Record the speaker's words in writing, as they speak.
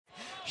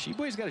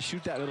Sheboy's got to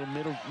shoot that little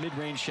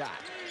mid-range shot.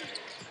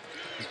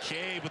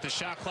 McCabe with the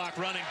shot clock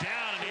running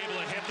down and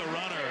able to hit the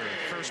runner.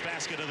 First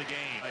basket of the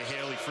game.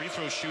 Haley, free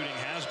throw shooting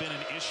has been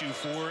an issue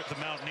for the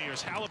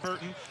Mountaineers.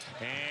 Halliburton,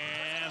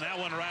 and that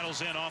one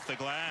rattles in off the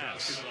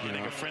glass.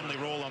 Getting a friendly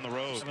roll on the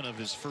road. 7 of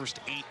his first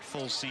 8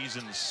 full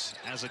seasons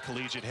as a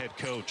collegiate head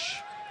coach.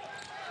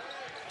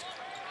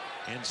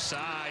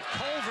 Inside,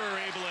 Culver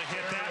able to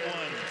hit that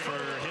one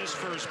for his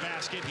first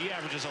basket. He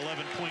averages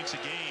 11 points a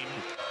game.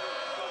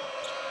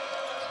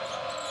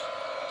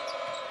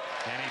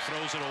 And he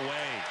throws it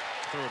away.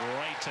 Threw it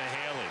right to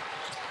Haley.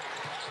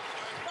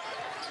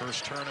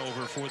 First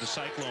turnover for the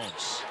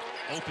Cyclones.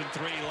 Open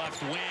 3,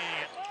 left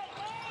wing.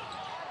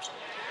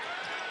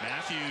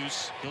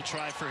 Matthews, he'll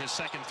try for his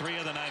second 3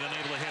 of the night,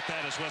 unable to hit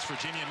that as West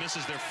Virginia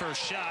misses their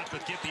first shot,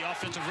 but get the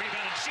offensive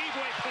rebound, and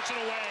Sheboy puts it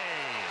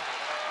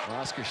away.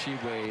 Oscar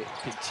Sheboy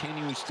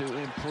continues to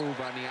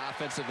improve on the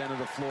offensive end of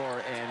the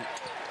floor, and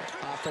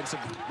offensive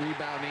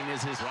rebounding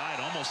is his. Right,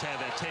 almost had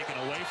that taken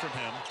away from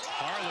him.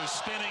 Harler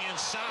spinning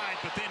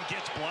inside, but then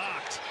gets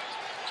blocked.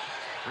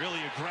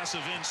 Really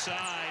aggressive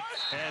inside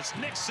as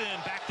Nixon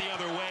back the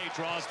other way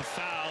draws the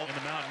foul, and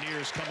the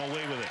Mountaineers come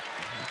away with it.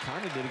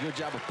 Kind of did a good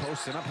job of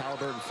posting up.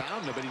 Halliburton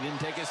found him, but he didn't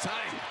take his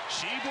time.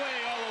 Sheboy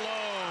all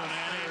alone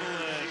and able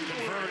to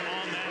convert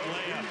on that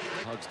layup.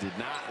 Hugs did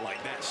not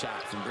like that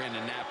shot from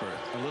Brandon Napper.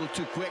 A little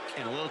too quick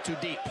and a little too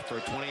deep for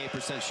a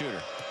 28%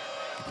 shooter.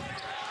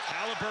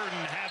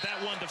 Halliburton had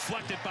that one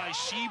deflected by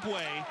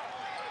Sheboy.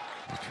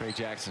 Trey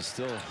Jackson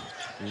still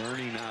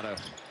learning how to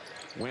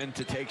when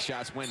to take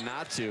shots, when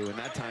not to, and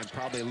that time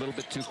probably a little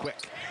bit too quick.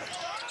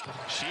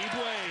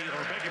 Sheboy,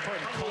 or beg your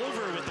pardon,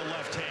 Culver with the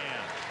left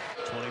hand.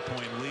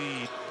 20-point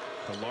lead,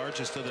 the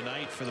largest of the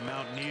night for the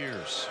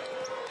Mountaineers.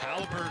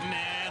 Halliburton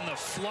and the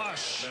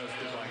flush.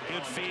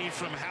 Good feed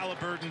from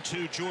Halliburton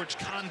to George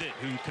Condit,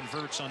 who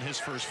converts on his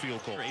first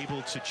field goal. They're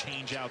able to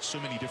change out so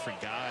many different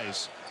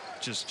guys.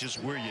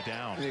 Just wear you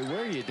down. They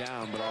wear you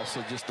down, but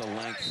also just the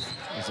length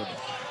is a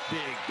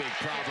big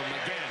problem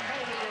again.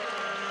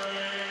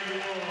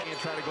 You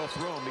try to go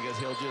through him because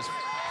he'll just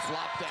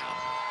flop down.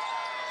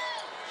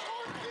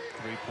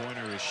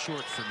 Three-pointer is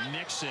short for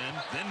Nixon,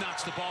 then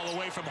knocks the ball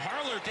away from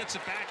Harler, gets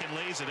it back and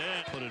lays it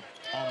in. Put it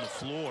on the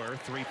floor.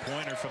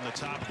 Three-pointer from the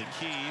top of the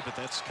key, but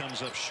that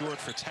comes up short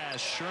for Taz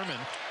Sherman.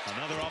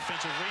 Another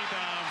offensive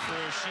rebound for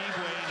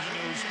Sheboy, and he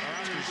knows, or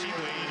Oscar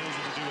Sheboy, he knows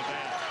what to do with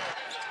that.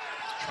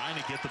 Trying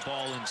to get the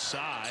ball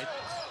inside.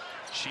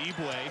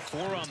 Sheboy,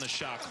 4 on the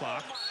shot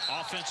clock.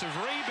 Offensive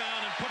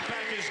rebound, and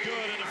putback is good,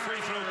 and a free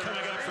throw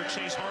coming up for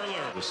Chase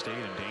Harler. The State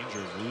in danger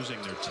of losing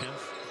their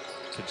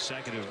 10th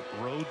consecutive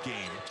road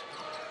game.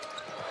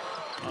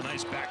 A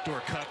nice backdoor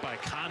cut by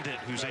Condit,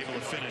 who's able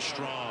to finish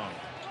strong.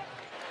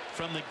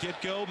 From the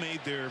get-go, made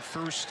their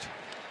first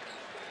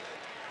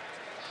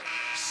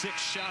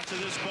 6 shots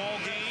of this ball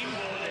game.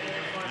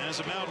 As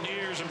the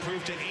Mountaineers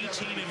improved to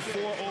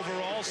 18-4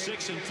 overall,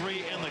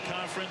 6-3 in the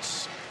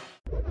conference.